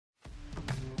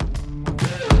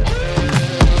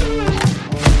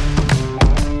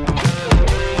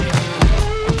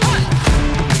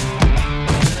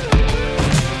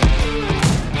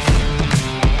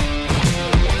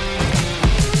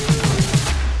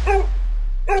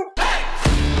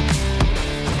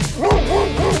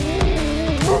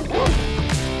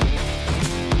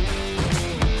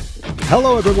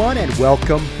Hello, everyone, and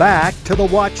welcome back to the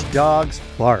Watchdogs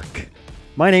Bark.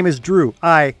 My name is Drew.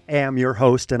 I am your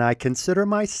host, and I consider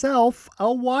myself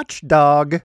a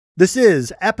watchdog. This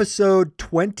is episode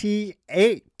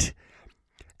 28.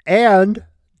 And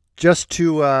just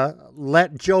to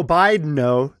let Joe Biden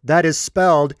know, that is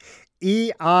spelled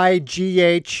E-I-G-H-T.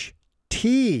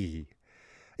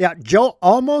 Yeah, Joe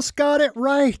almost got it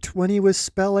right when he was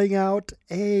spelling out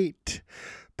 8,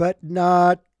 but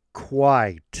not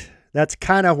quite. That's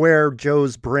kind of where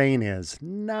Joe's brain is.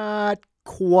 Not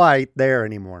quite there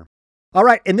anymore. All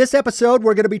right, in this episode,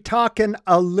 we're going to be talking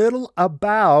a little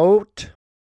about,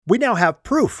 we now have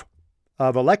proof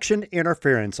of election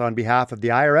interference on behalf of the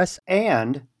IRS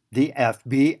and the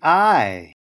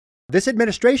FBI. This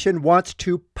administration wants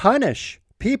to punish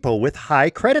people with high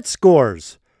credit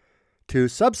scores to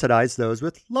subsidize those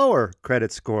with lower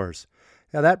credit scores.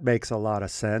 Now, that makes a lot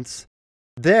of sense.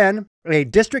 Then a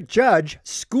district judge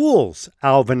schools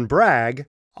Alvin Bragg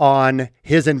on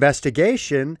his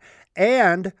investigation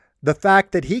and the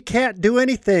fact that he can't do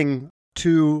anything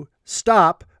to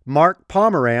stop Mark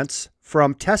Pomerantz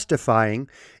from testifying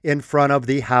in front of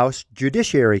the House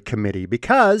Judiciary Committee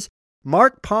because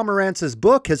Mark Pomerantz's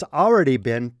book has already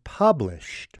been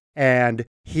published and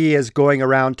he is going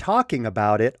around talking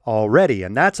about it already.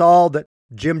 And that's all that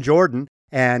Jim Jordan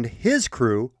and his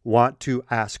crew want to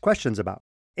ask questions about.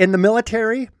 In the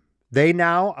military, they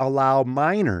now allow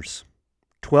minors,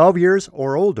 12 years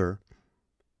or older,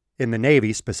 in the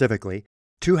Navy specifically,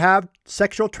 to have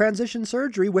sexual transition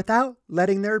surgery without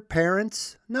letting their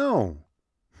parents know.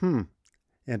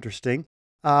 Interesting.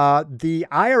 The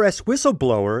IRS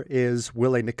whistleblower is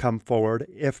willing to come forward,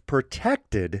 if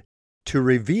protected, to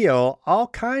reveal all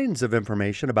kinds of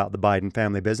information about the Biden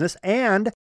family business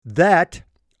and that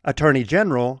Attorney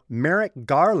General Merrick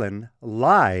Garland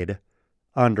lied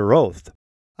under oath.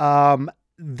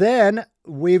 Then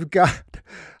we've got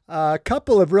a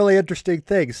couple of really interesting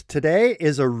things. Today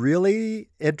is a really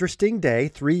interesting day.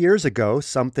 3 years ago,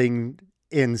 something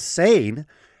insane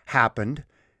happened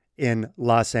in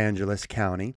Los Angeles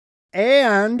County.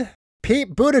 And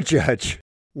Pete Buttigiege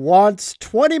wants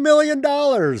 $20 million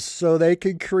so they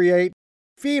can create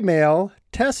female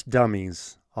test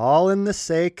dummies, all in the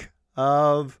sake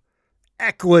of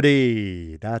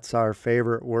equity. That's our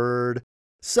favorite word.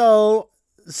 So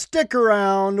stick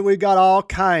around. We got all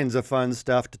kinds of fun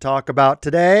stuff to talk about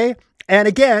today. And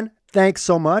again, thanks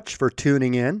so much for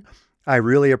tuning in. I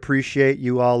really appreciate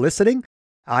you all listening.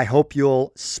 I hope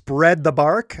you'll spread the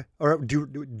bark, or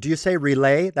do you say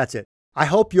relay? That's it. I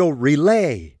hope you'll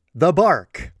relay the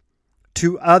bark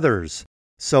to others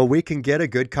so we can get a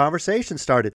good conversation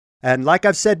started. And like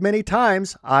I've said many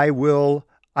times, I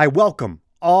welcome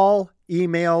all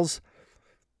emails,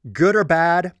 good or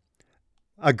bad,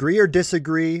 agree or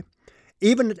disagree,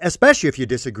 even especially if you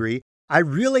disagree. I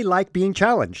really like being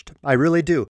challenged. I really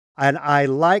do. And I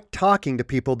like talking to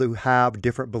people who have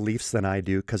different beliefs than I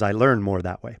do because I learn more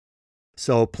that way.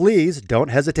 So please don't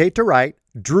hesitate to write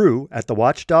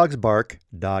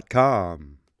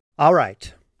drew@thewatchdogsbark.com. All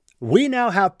right. We now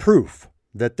have proof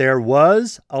that there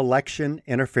was election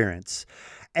interference.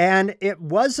 And it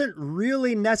wasn't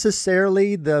really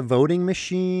necessarily the voting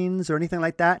machines or anything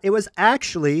like that. It was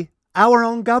actually our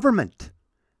own government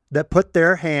that put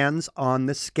their hands on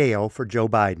the scale for Joe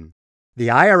Biden. The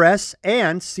IRS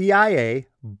and CIA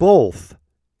both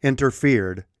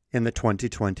interfered in the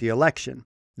 2020 election.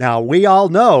 Now, we all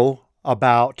know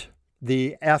about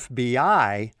the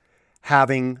FBI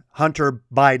having Hunter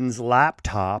Biden's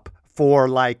laptop for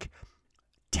like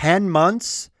 10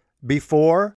 months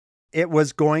before it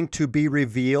was going to be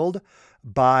revealed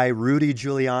by Rudy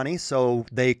Giuliani. So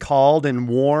they called and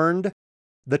warned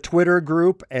the Twitter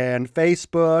group and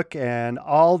Facebook and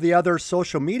all the other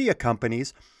social media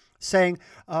companies saying,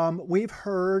 we've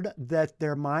heard that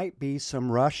there might be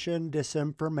some Russian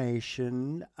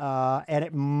disinformation and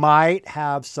it might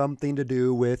have something to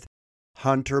do with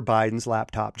Hunter Biden's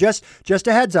laptop. Just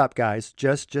a heads up, guys.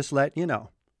 Just let you know.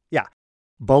 Yeah,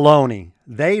 baloney.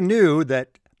 They knew that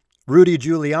Rudy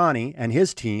Giuliani and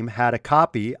his team had a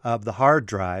copy of the hard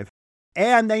drive,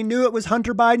 and they knew it was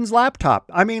Hunter Biden's laptop.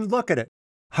 I mean, look at it.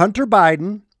 Hunter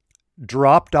Biden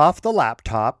dropped off the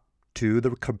laptop to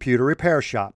the computer repair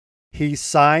shop. He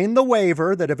signed the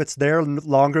waiver that if it's there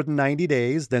longer than 90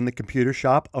 days, then the computer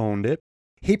shop owned it.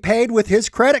 He paid with his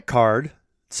credit card,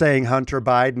 saying Hunter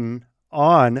Biden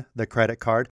on the credit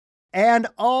card. And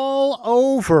all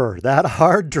over that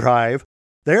hard drive,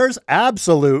 there's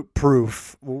absolute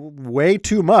proof, way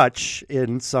too much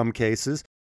in some cases,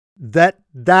 that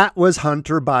was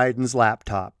Hunter Biden's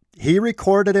laptop. He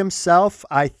recorded himself,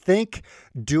 I think,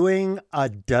 doing a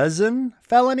dozen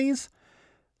felonies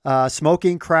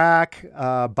smoking crack,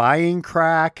 buying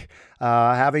crack,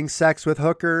 having sex with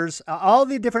hookers, all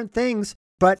the different things.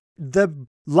 But the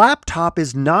laptop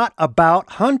is not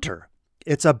about Hunter.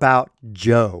 It's about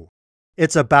Joe.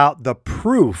 It's about the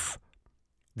proof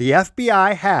the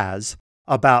FBI has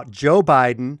about Joe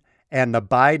Biden and the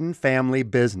Biden family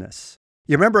business.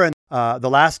 You remember in the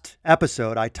last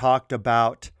episode, I talked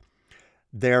about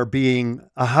there being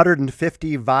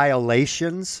 150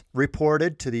 violations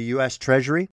reported to the U.S.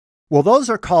 Treasury. Well, those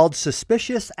are called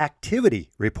suspicious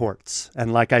activity reports.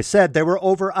 And like I said, there were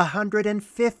over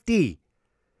 150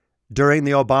 during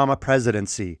the Obama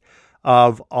presidency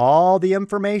of all the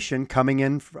information coming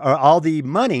in, or all the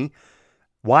money,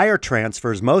 wire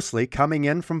transfers mostly, coming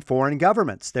in from foreign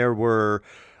governments. There were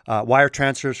wire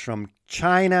transfers from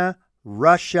China,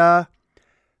 Russia,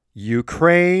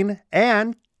 Ukraine,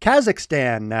 and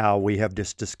Kazakhstan now we have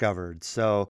just discovered.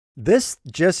 So this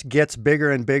just gets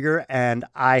bigger and bigger, and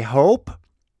I hope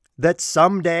that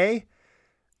someday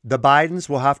the Bidens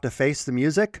will have to face the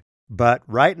music. But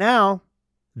right now,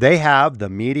 they have the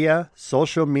media,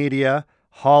 social media,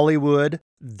 Hollywood,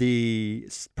 the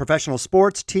professional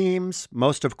sports teams,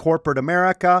 most of corporate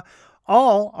America,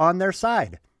 all on their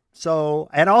side. So,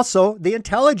 and also the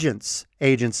intelligence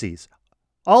agencies,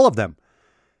 all of them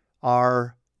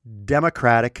are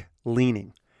Democratic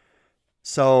leaning.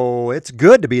 So it's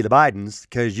good to be the Bidens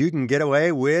because you can get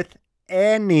away with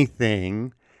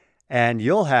anything and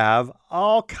you'll have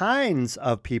all kinds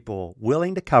of people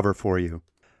willing to cover for you.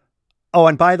 Oh,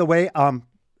 and by the way,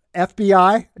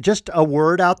 FBI, just a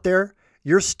word out there,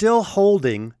 you're still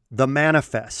holding the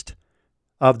manifest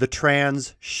of the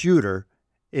trans shooter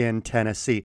in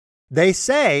Tennessee. They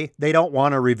say they don't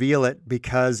want to reveal it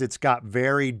because it's got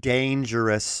very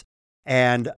dangerous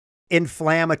and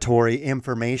inflammatory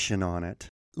information on it.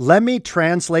 Let me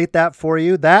translate that for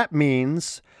you. That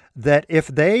means that if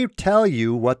they tell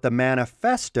you what the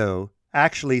manifesto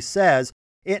actually says,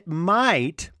 it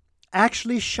might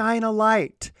actually shine a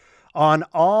light on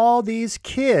all these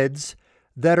kids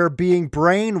that are being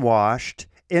brainwashed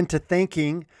into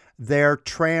thinking they're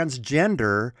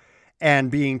transgender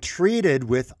and being treated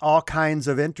with all kinds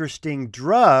of interesting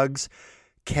drugs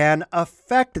can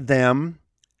affect them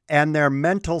and their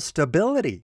mental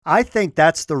stability. I think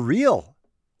that's the real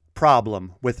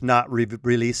problem with not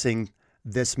releasing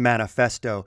this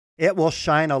manifesto. It will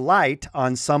shine a light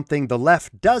on something the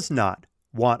left does not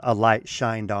want a light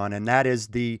shined on, and that is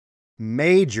the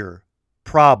major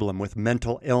problem with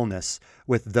mental illness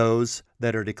with those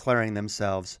that are declaring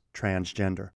themselves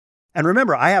transgender. And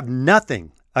remember, I have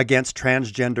nothing against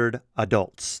transgendered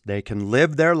adults. They can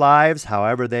live their lives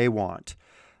however they want.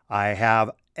 I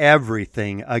have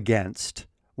everything against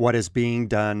what is being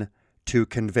done to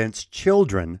convince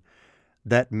children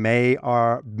that may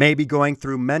be going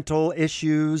through mental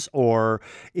issues or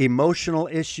emotional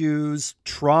issues,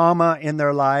 trauma in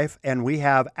their life. And we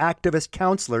have activist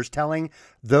counselors telling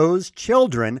those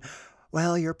children,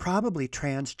 well, you're probably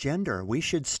transgender. We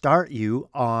should start you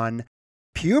on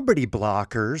puberty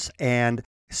blockers and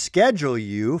schedule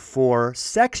you for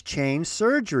sex change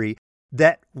surgery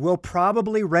that will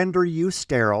probably render you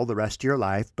sterile the rest of your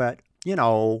life. But, you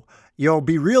know, you'll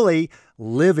be really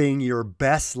living your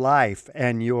best life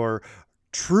and your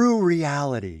true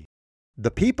reality.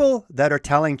 The people that are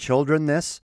telling children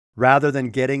this, rather than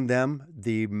getting them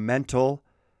the mental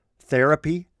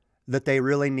therapy that they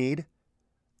really need,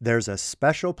 there's a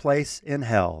special place in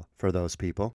hell for those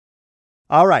people.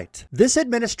 All right, this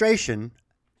administration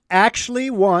actually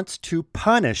wants to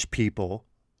punish people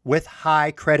with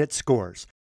high credit scores,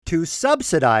 to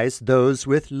subsidize those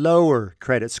with lower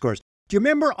credit scores. Do you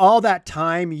remember all that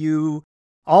time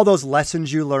all those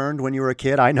lessons you learned when you were a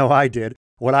kid? I know I did.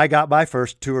 When I got my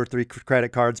first 2 or 3 credit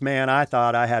cards, man, I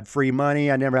thought I had free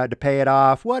money. I never had to pay it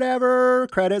off. Whatever,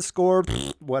 credit score,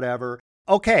 whatever.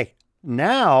 Okay,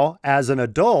 now as an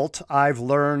adult, I've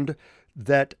learned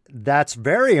that that's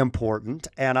very important,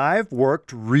 and I've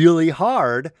worked really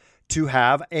hard to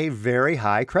have a very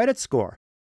high credit score.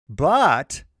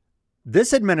 But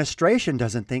this administration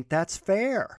doesn't think that's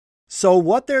fair. So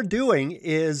what they're doing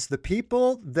is the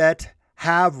people that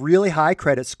have really high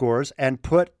credit scores and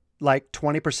put like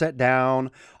 20%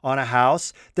 down on a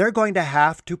house, they're going to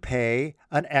have to pay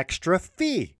an extra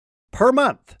fee per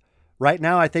month. Right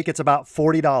now, I think it's about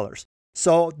 $40.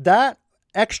 So that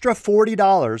extra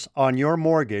 $40 on your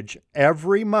mortgage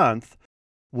every month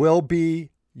will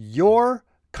be your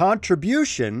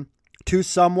contribution to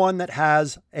someone that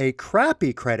has a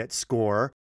crappy credit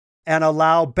score and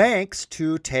allow banks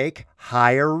to take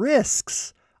higher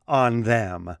risks on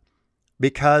them,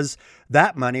 because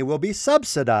that money will be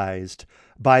subsidized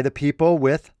by the people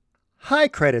with high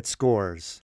credit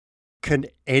scores. Can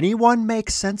anyone make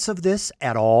sense of this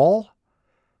at all?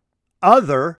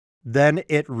 Other than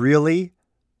it really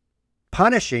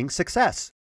punishing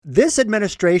success. This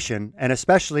administration, and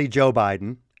especially Joe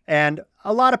Biden, and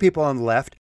a lot of people on the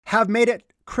left, have made it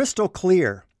crystal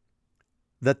clear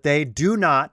that they do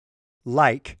not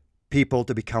like people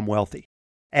to become wealthy.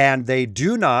 And they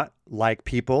do not like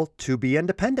people to be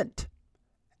independent.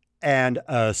 And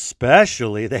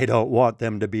especially they don't want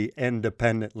them to be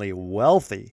independently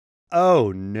wealthy.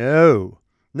 Oh, no.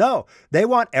 No, they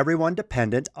want everyone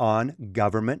dependent on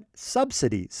government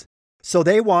subsidies. So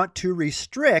they want to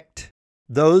restrict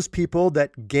those people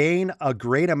that gain a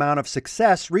great amount of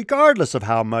success, regardless of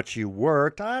how much you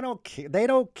worked. They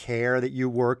don't care that you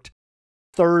worked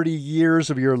 30 years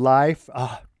of your life,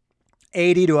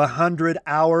 80 to 100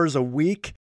 hours a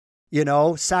week,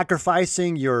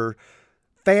 sacrificing your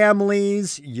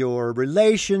families, your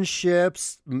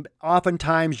relationships,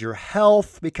 oftentimes your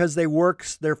health, because they work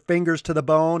their fingers to the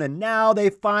bone. And now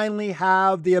they finally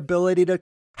have the ability to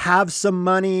have some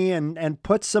money and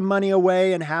put some money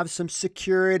away and have some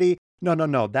security.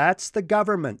 No. That's the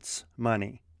government's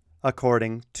money,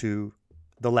 according to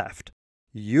the left.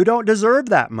 You don't deserve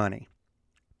that money.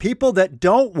 People that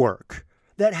don't work,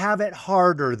 that have it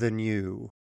harder than you.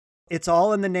 It's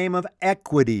all in the name of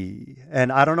equity.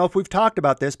 And I don't know if we've talked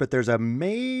about this, but there's a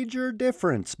major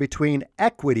difference between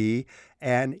equity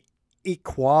and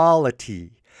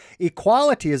equality.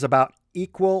 Equality is about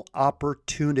equal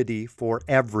opportunity for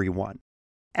everyone.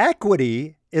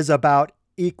 Equity is about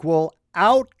equal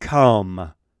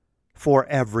outcome for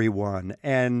everyone.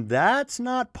 And that's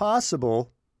not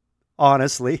possible,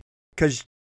 honestly, because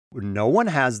no one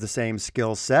has the same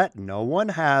skill set. No one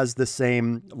has the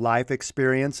same life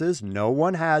experiences. No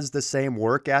one has the same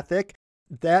work ethic.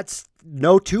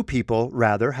 No two people,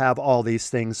 rather, have all these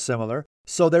things similar.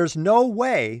 So there's no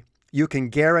way you can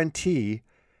guarantee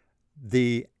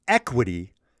the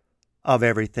equity of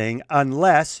everything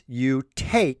unless you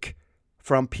take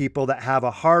from people that have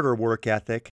a harder work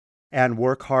ethic and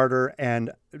work harder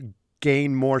and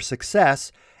gain more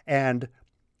success and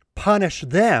punish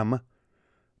them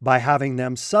by having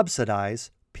them subsidize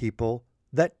people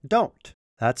that don't.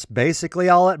 That's basically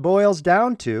all it boils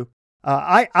down to.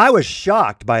 I was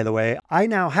shocked, by the way. I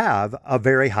now have a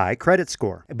very high credit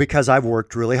score because I've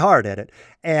worked really hard at it.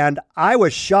 And I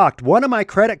was shocked. One of my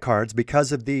credit cards,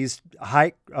 because of these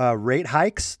rate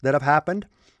hikes that have happened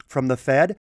from the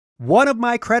Fed, one of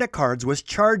my credit cards was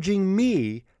charging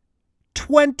me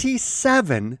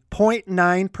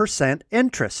 27.9%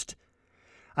 interest.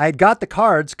 I had got the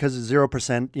cards because of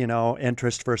 0%,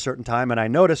 interest for a certain time. And I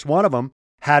noticed one of them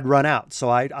had run out. So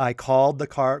I called the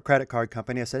credit card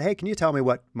company. I said, hey, can you tell me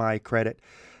what my credit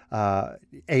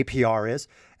APR is?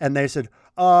 And they said,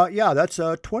 yeah, that's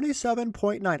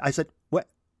 27.9. I said,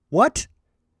 what?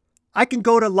 I can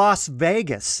go to Las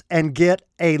Vegas and get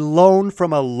a loan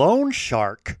from a loan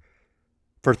shark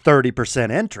for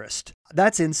 30% interest.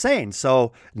 That's insane.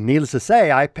 So needless to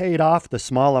say, I paid off the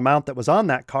small amount that was on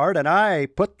that card and I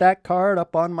put that card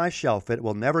up on my shelf. It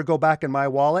will never go back in my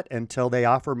wallet until they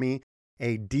offer me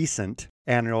a decent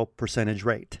annual percentage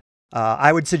rate.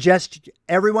 I would suggest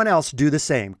everyone else do the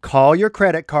same. Call your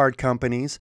credit card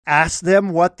companies, ask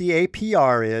them what the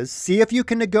APR is, see if you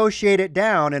can negotiate it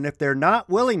down. And if they're not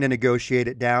willing to negotiate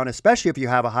it down, especially if you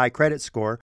have a high credit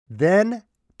score, then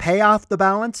pay off the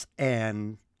balance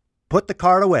and put the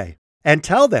card away. And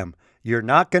tell them you're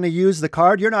not going to use the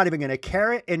card. You're not even going to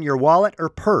carry it in your wallet or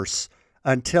purse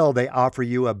until they offer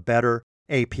you a better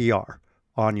APR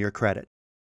on your credit.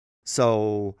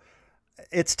 So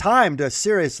it's time to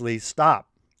seriously stop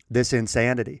this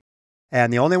insanity.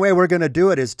 And the only way we're going to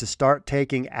do it is to start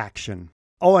taking action.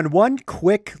 Oh, and one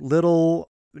quick little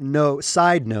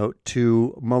side note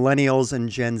to millennials and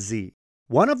Gen Z.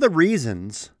 One of the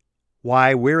reasons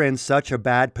why we're in such a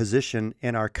bad position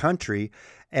in our country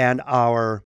and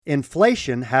our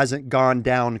inflation hasn't gone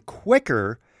down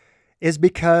quicker is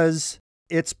because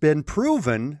it's been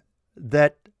proven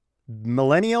that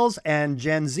millennials and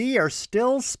Gen Z are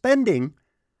still spending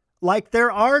like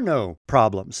there are no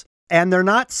problems. And they're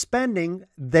not spending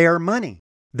their money.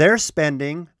 They're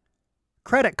spending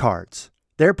credit cards.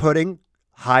 They're putting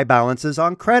high balances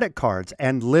on credit cards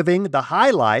and living the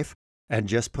high life and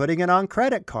just putting it on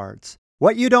credit cards.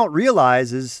 What you don't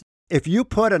realize is if you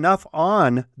put enough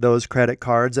on those credit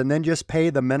cards and then just pay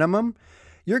the minimum,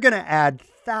 you're going to add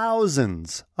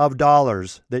thousands of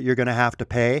dollars that you're going to have to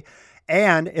pay.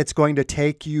 And it's going to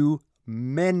take you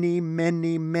many,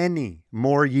 many, many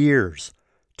more years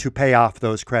to pay off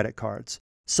those credit cards.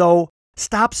 So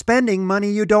stop spending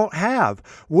money you don't have.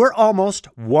 We're almost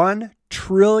 $1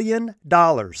 trillion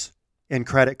in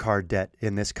credit card debt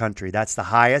in this country. That's the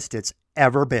highest it's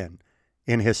ever been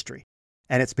in history.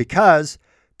 And it's because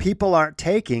people aren't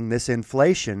taking this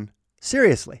inflation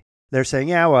seriously. They're saying,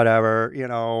 yeah, whatever,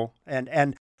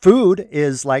 and food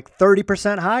is like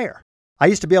 30% higher. I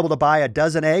used to be able to buy a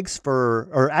dozen eggs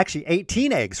or actually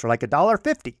 18 eggs for like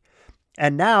 $1.50.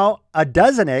 And now a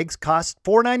dozen eggs costs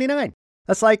 $4.99.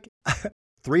 That's like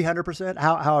 300%,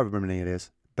 however many it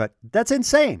is. But that's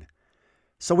insane.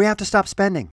 So we have to stop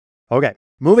spending. Okay,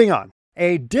 moving on.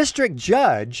 A district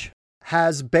judge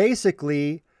has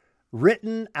basically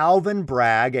written Alvin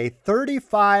Bragg a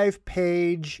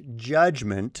 35-page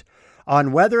judgment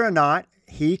on whether or not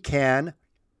he can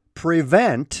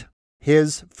prevent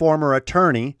his former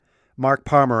attorney, Mark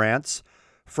Pomerantz,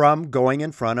 from going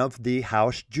in front of the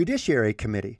House Judiciary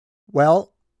Committee.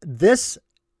 Well, this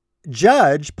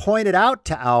judge pointed out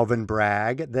to Alvin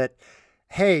Bragg that,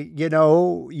 hey,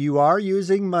 you are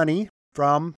using money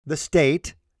from the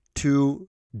state to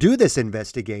do this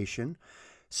investigation,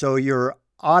 so you're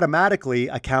automatically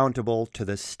accountable to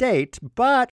the state,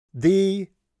 but the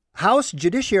House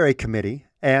Judiciary Committee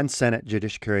and Senate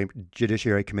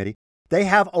Judiciary Committee, they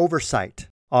have oversight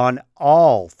on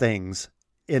all things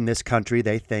in this country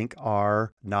they think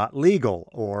are not legal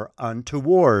or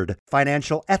untoward.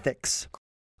 Financial ethics,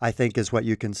 I think is what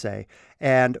you can say.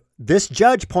 And this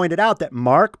judge pointed out that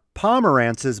Mark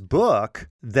Pomerantz's book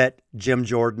that Jim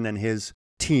Jordan and his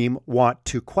team want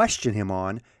to question him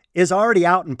on is already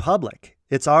out in public.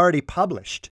 It's already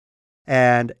published.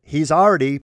 And he's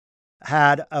already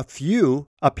had a few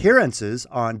appearances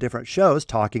on different shows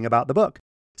talking about the book.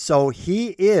 So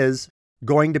he is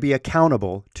going to be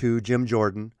accountable to Jim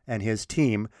Jordan and his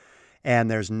team. And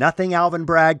there's nothing Alvin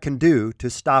Bragg can do to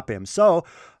stop him. So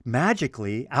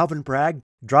magically, Alvin Bragg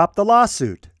dropped the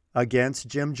lawsuit against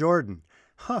Jim Jordan.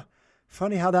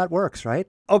 Funny how that works, right?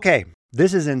 Okay,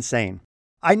 this is insane.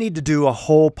 I need to do a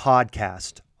whole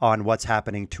podcast on what's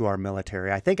happening to our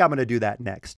military. I think I'm going to do that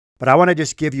next. But I want to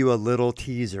just give you a little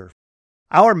teaser.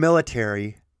 Our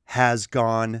military has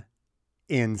gone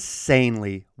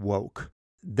insanely woke.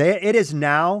 It is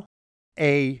now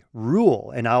a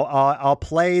rule, and I'll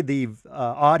play the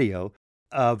audio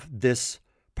of this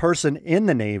person in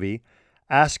the Navy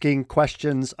asking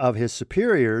questions of his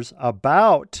superiors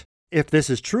about if this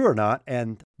is true or not,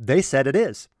 and they said it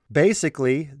is.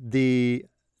 Basically, the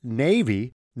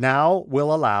Navy now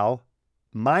will allow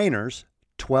minors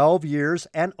 12 years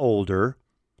and older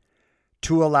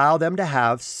to allow them to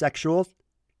have sexual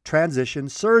transition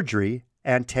surgery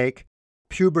and take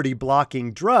puberty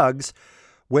blocking drugs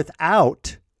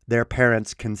without their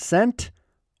parents' consent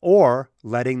or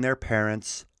letting their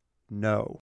parents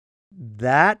know.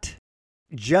 That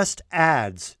just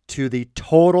adds to the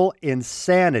total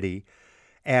insanity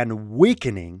and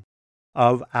weakening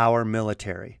of our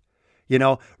military.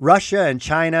 Russia and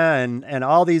China and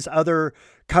all these other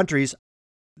countries,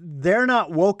 they're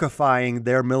not wokeifying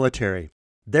their military.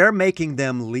 They're making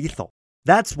them lethal.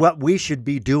 That's what we should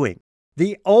be doing.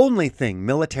 The only thing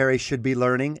military should be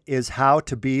learning is how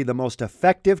to be the most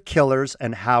effective killers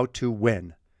and how to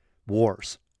win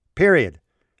wars. Period.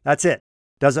 That's it.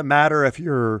 Doesn't matter if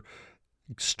you're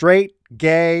straight,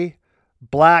 gay,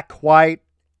 black, white,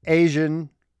 Asian,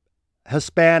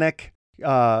 Hispanic,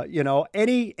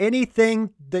 anything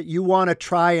that you want to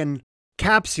try and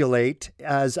encapsulate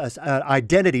as an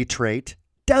identity trait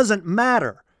doesn't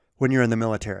matter when you're in the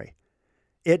military.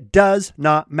 It does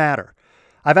not matter.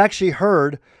 I've actually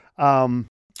heard,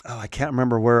 I can't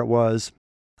remember where it was.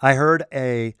 I heard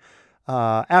a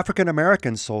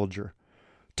African-American soldier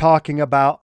talking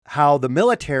about how the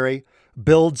military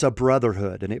builds a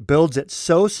brotherhood, and it builds it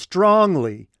so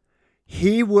strongly,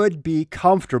 he would be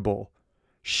comfortable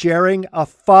sharing a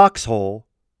foxhole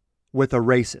with a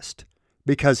racist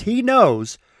because he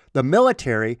knows the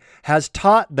military has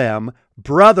taught them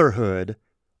brotherhood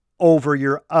over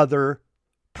your other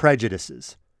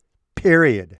prejudices.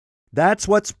 Period. That's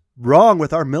what's wrong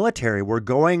with our military. We're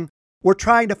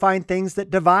trying to find things that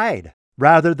divide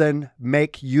rather than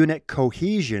make unit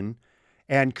cohesion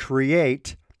and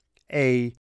create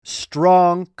a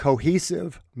strong,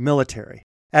 cohesive military.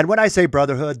 And when I say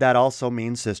brotherhood, that also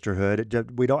means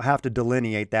sisterhood. We don't have to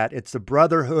delineate that. It's the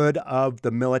brotherhood of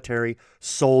the military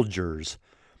soldiers.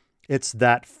 It's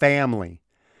that family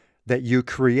that you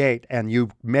create, and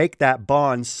you make that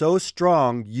bond so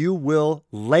strong, you will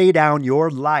lay down your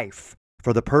life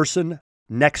for the person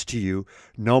next to you,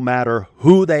 no matter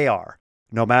who they are,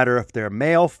 no matter if they're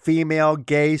male, female,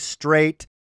 gay, straight,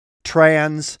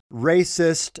 trans,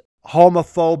 racist,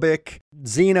 homophobic,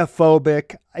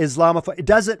 xenophobic, Islamophobic. It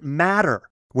doesn't matter.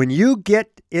 When you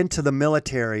get into the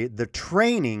military, the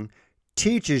training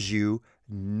teaches you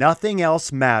nothing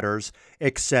else matters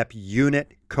except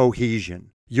unit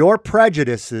cohesion. Your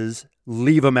prejudices,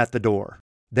 leave them at the door.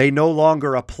 They no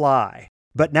longer apply.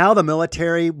 But now the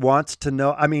military wants to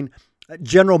know.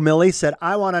 General Milley said,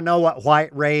 I want to know what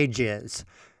white rage is.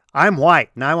 I'm white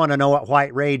and I want to know what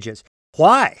white rage is.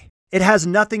 Why? It has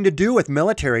nothing to do with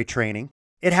military training.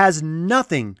 It has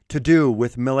nothing to do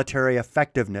with military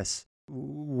effectiveness.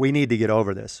 We need to get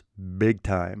over this big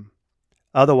time.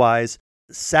 Otherwise,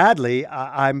 sadly,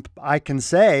 I can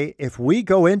say if we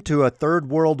go into a third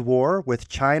world war with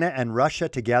China and Russia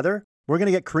together, we're going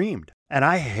to get creamed. And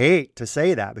I hate to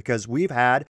say that because we've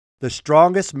had the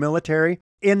strongest military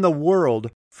in the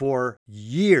world for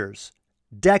years,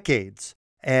 decades.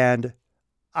 And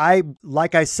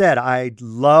like I said, I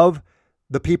love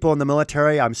the people in the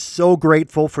military. I'm so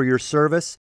grateful for your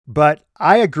service. But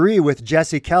I agree with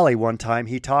Jesse Kelly one time.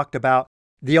 He talked about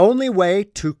the only way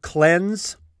to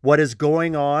cleanse what is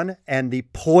going on and the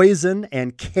poison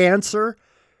and cancer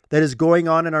that is going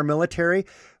on in our military,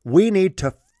 we need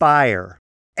to fire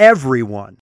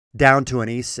everyone down to an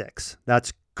E6.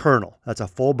 That's colonel. That's a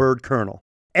full bird colonel.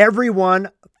 Everyone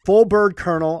full bird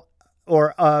colonel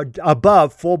or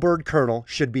above full bird colonel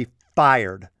should be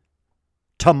fired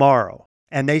tomorrow.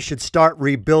 And they should start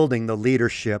rebuilding the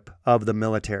leadership of the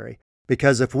military.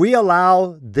 Because if we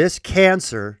allow this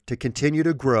cancer to continue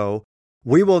to grow,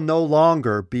 we will no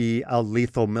longer be a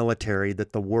lethal military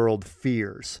that the world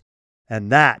fears. And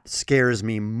that scares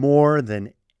me more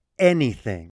than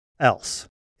anything else,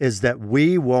 is that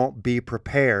we won't be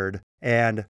prepared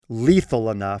and lethal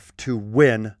enough to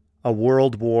win a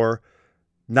world war,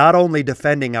 not only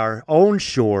defending our own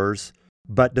shores,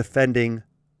 but defending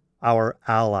our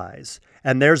allies.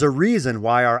 And there's a reason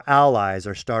why our allies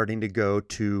are starting to go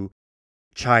to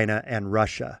China and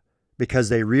Russia, because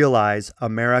they realize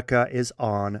America is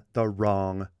on the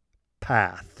wrong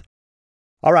path.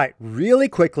 All right, really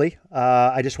quickly,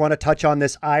 I just want to touch on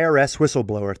this IRS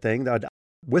whistleblower thing. The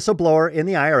whistleblower in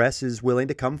the IRS is willing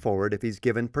to come forward if he's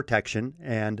given protection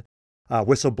and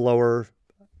whistleblower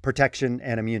protection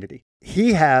and immunity.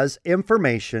 He has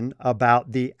information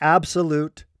about the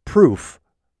absolute proof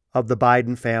of the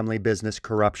Biden family business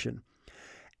corruption,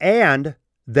 and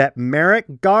that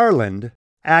Merrick Garland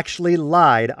actually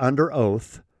lied under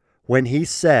oath when he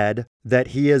said that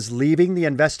he is leaving the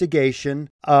investigation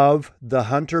of the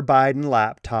Hunter Biden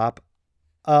laptop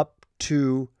up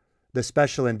to the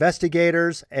special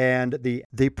investigators and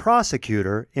the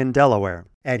prosecutor in Delaware.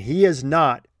 And he is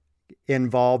not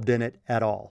involved in it at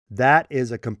all. That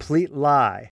is a complete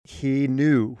lie. He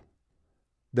knew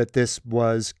that this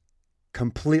was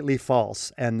completely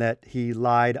false and that he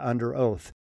lied under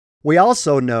oath. We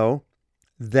also know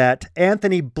that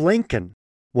Anthony Blinken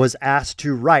was asked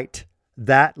to write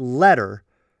that letter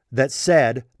that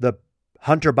said the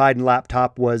Hunter Biden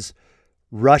laptop was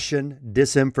Russian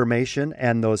disinformation,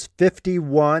 and those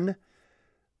 51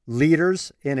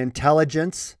 leaders in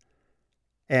intelligence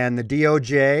and the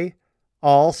DOJ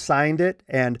all signed it.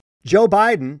 And Joe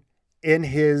Biden, in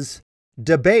his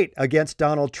debate against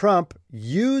Donald Trump,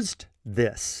 used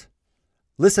this.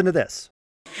 Listen to this.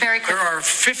 There are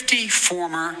 50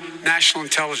 former national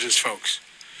intelligence folks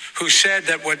who said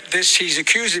that what he's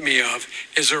accusing me of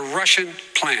is a Russian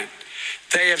plan.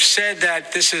 They have said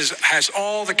that this has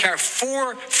all the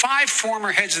five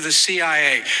former heads of the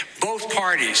CIA, both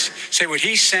parties, say what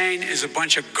he's saying is a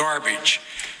bunch of garbage.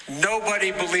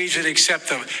 Nobody believes it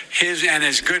except his and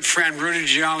his good friend Rudy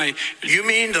Giuliani. You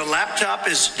mean the laptop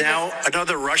is now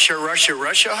another Russia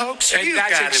hoax? And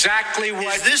that's exactly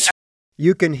what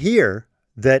You can hear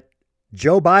that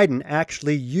Joe Biden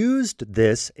actually used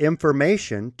this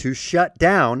information to shut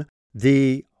down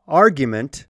the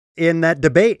argument in that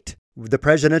debate, the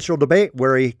presidential debate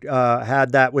where he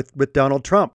had that with Donald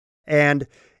Trump. And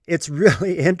it's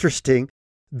really interesting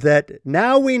that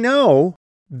now we know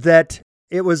that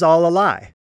it was all a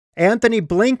lie. Anthony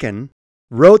Blinken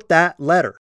wrote that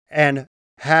letter and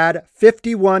had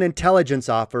 51 intelligence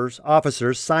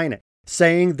officers sign it,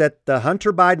 saying that the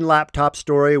Hunter Biden laptop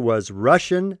story was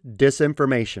Russian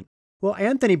disinformation. Well,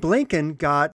 Anthony Blinken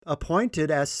got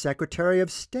appointed as Secretary of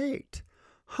State.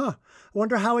 I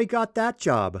wonder how he got that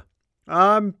job.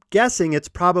 I'm guessing it's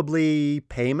probably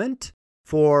payment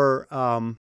for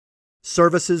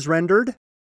services rendered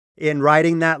in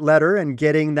writing that letter and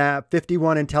getting that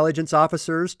 51 intelligence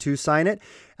officers to sign it.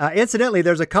 Incidentally,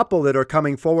 there's a couple that are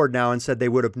coming forward now and said they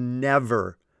would have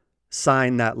never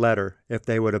signed that letter if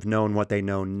they would have known what they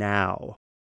know now.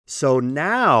 So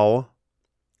now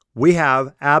we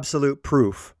have absolute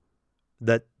proof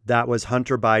that that was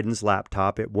Hunter Biden's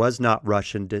laptop. It was not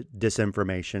Russian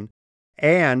disinformation.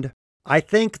 And I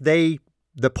think the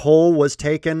poll was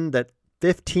taken that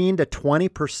 15 to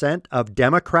 20% of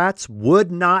Democrats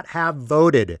would not have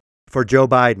voted for Joe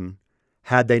Biden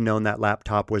had they known that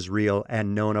laptop was real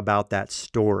and known about that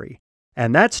story.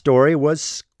 And that story was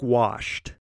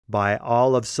squashed by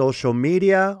all of social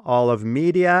media, all of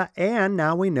media, and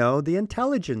now we know the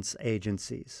intelligence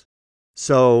agencies.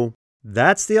 So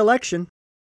that's the election.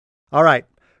 All right,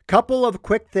 couple of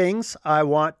quick things I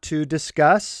want to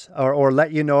discuss or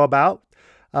let you know about.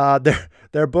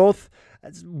 They're both,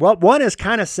 well, one is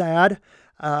kind of sad,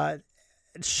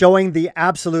 showing the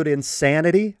absolute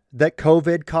insanity that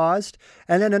COVID caused.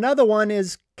 And then another one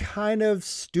is kind of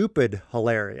stupid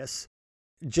hilarious.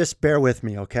 Just bear with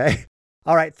me, okay?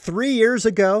 All right, 3 years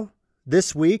ago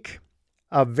this week,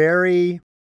 a very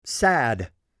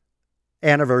sad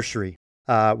anniversary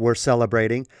we're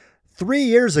celebrating. 3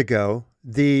 years ago,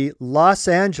 the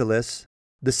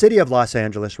city of Los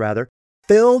Angeles,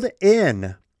 filled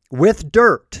in with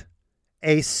dirt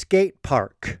a skate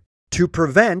park to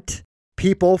prevent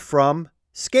people from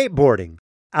skateboarding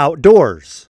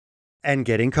outdoors and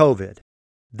getting COVID.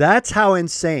 That's how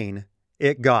insane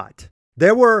it got.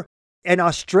 There were, in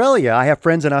Australia, I have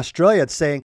friends in Australia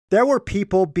saying there were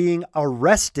people being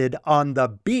arrested on the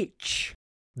beach.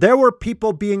 There were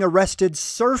people being arrested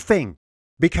surfing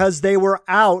because they were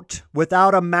out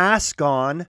without a mask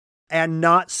on and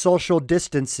not social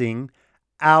distancing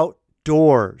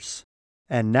outdoors.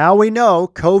 And now we know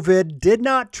COVID did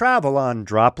not travel on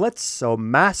droplets, so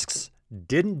masks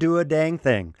didn't do a dang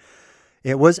thing.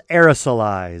 It was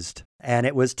aerosolized, and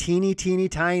it was teeny, teeny,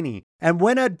 tiny. And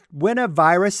when a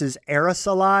virus is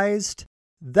aerosolized,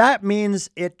 that means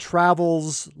it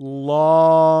travels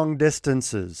long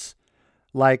distances,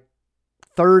 like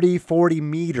 30, 40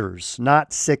 meters,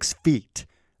 not 6 feet,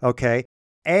 okay?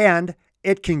 And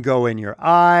it can go in your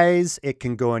eyes, it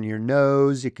can go in your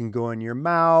nose, it can go in your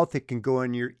mouth, it can go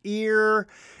in your ear,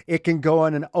 it can go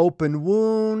in an open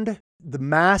wound. The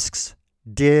masks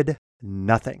did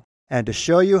nothing. And to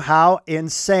show you how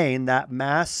insane that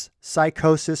mass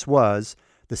psychosis was,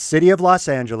 the city of Los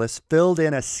Angeles filled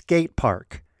in a skate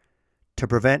park to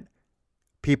prevent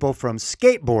people from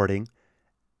skateboarding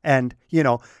and,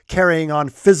 carrying on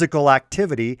physical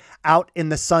activity out in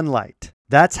the sunlight.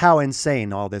 That's how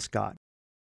insane all this got.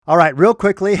 All right, real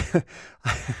quickly,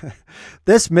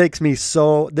 this makes me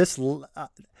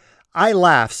I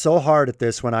laughed so hard at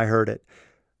this when I heard it.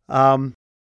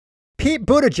 Pete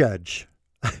Buttigiege,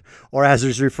 or as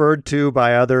he's referred to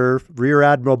by other Rear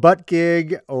Admiral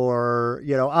Buttegiege, or,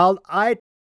 I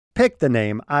pick the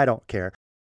name, I don't care.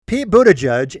 Pete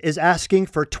Buttigiege is asking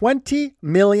for $20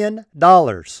 million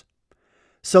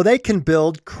so they can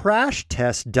build crash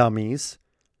test dummies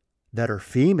that are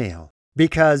female.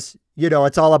 Because,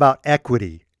 it's all about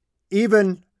equity,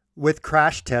 even with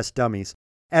crash test dummies.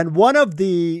 And one of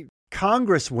the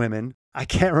congresswomen, I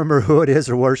can't remember who it is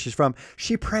or where she's from,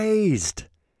 she praised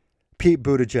Pete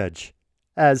Buttigiege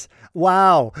as,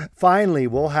 wow, finally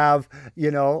we'll have,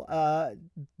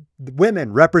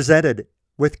 women represented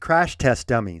with crash test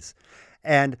dummies.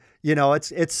 And,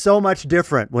 it's so much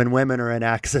different when women are in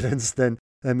accidents than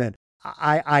men.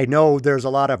 I know there's a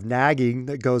lot of nagging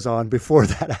that goes on before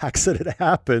that accident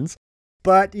happens,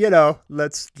 but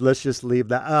let's just leave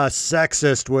that.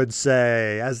 Sexist would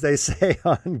say, as they say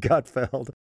on Gutfeld.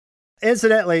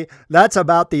 Incidentally, that's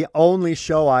about the only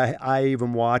show I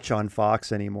even watch on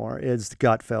Fox anymore is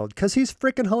Gutfeld, because he's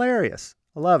freaking hilarious.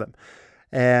 I love him.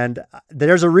 And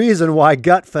there's a reason why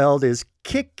Gutfeld is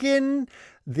kicking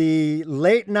the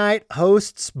late night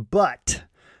host's butt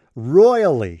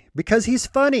royally, because he's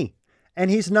funny. And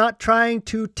he's not trying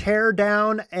to tear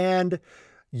down and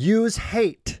use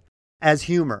hate as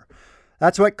humor.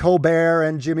 That's what Colbert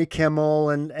and Jimmy Kimmel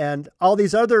and all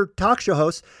these other talk show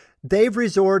hosts, they've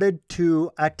resorted to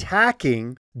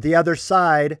attacking the other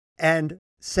side and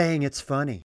saying it's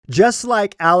funny. Just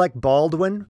like Alec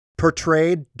Baldwin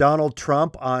portrayed Donald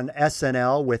Trump on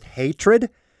SNL with hatred,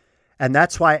 and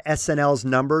that's why SNL's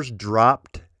numbers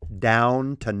dropped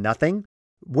down to nothing.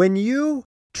 When you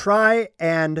try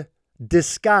and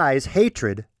disguise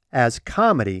hatred as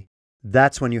comedy,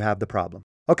 that's when you have the problem.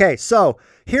 Okay, so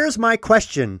here's my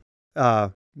question,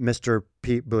 Mr.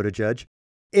 Pete Buttigiege.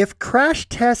 If crash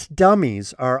test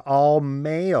dummies are all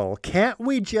male, can't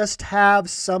we just have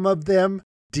some of them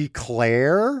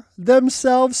declare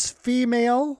themselves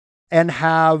female and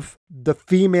have the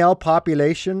female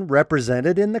population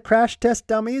represented in the crash test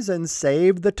dummies and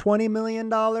save the $20 million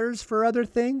for other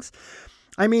things?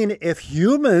 I mean, if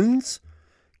humans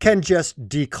can just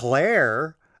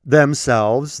declare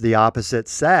themselves the opposite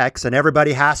sex and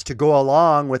everybody has to go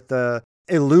along with the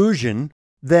illusion,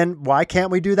 then why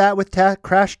can't we do that with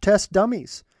crash test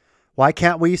dummies? Why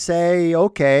can't we say,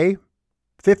 okay,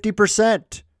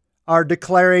 50% are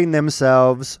declaring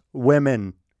themselves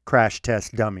women crash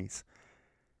test dummies?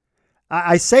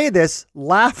 I say this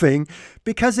laughing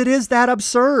because it is that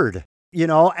absurd,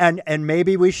 and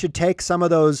maybe we should take some of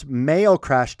those male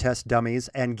crash test dummies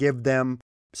and give them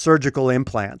surgical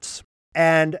implants.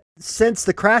 And since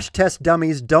the crash test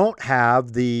dummies don't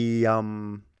have the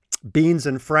beans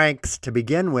and franks to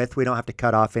begin with, we don't have to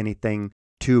cut off anything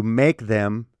to make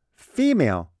them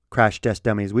female crash test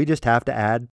dummies. We just have to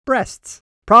add breasts.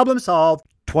 Problem solved.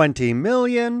 20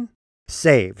 million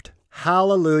saved.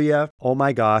 Hallelujah. Oh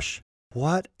my gosh.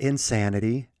 What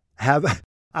insanity.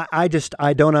 I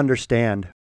don't understand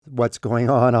what's going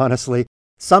on, honestly.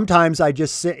 Sometimes I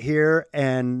just sit here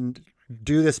and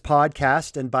do this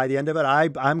podcast, and by the end of it,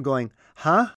 I'm going,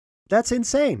 that's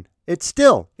insane. It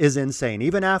still is insane.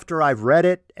 Even after I've read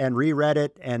it and reread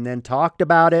it and then talked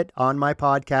about it on my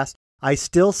podcast, I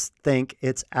still think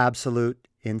it's absolute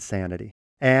insanity.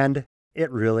 And it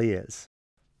really is.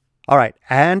 All right.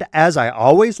 And as I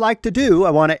always like to do, I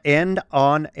want to end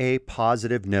on a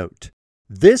positive note.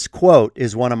 This quote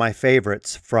is one of my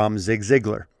favorites from Zig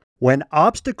Ziglar. When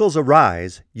obstacles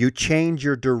arise, you change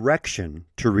your direction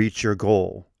to reach your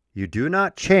goal. You do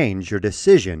not change your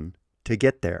decision to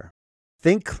get there.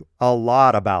 Think a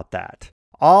lot about that.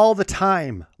 All the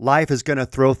time, life is going to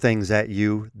throw things at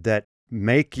you that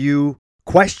make you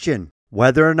question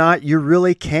whether or not you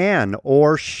really can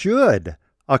or should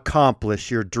accomplish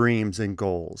your dreams and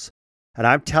goals. And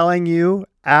I'm telling you,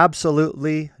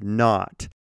 absolutely not.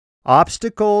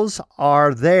 Obstacles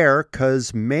are there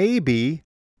because maybe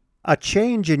a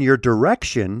change in your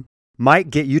direction might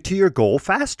get you to your goal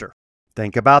faster.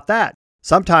 Think about that.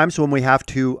 Sometimes when we have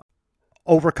to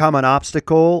overcome an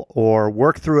obstacle or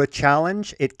work through a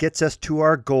challenge, it gets us to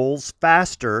our goals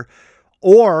faster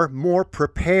or more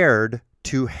prepared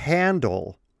to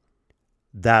handle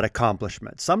that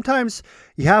accomplishment. Sometimes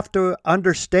you have to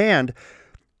understand,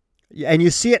 and you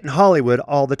see it in Hollywood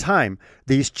all the time,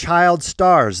 these child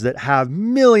stars that have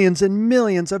millions and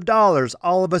millions of dollars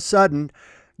all of a sudden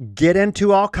get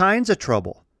into all kinds of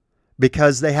trouble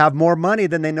because they have more money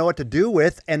than they know what to do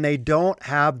with, and they don't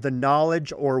have the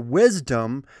knowledge or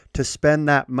wisdom to spend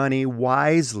that money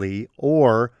wisely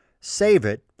or save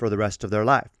it for the rest of their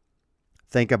life.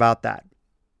 Think about that.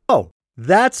 Oh,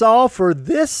 that's all for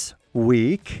this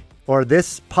week or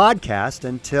this podcast.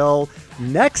 Until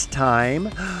next time,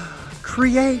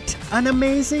 create an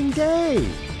amazing day.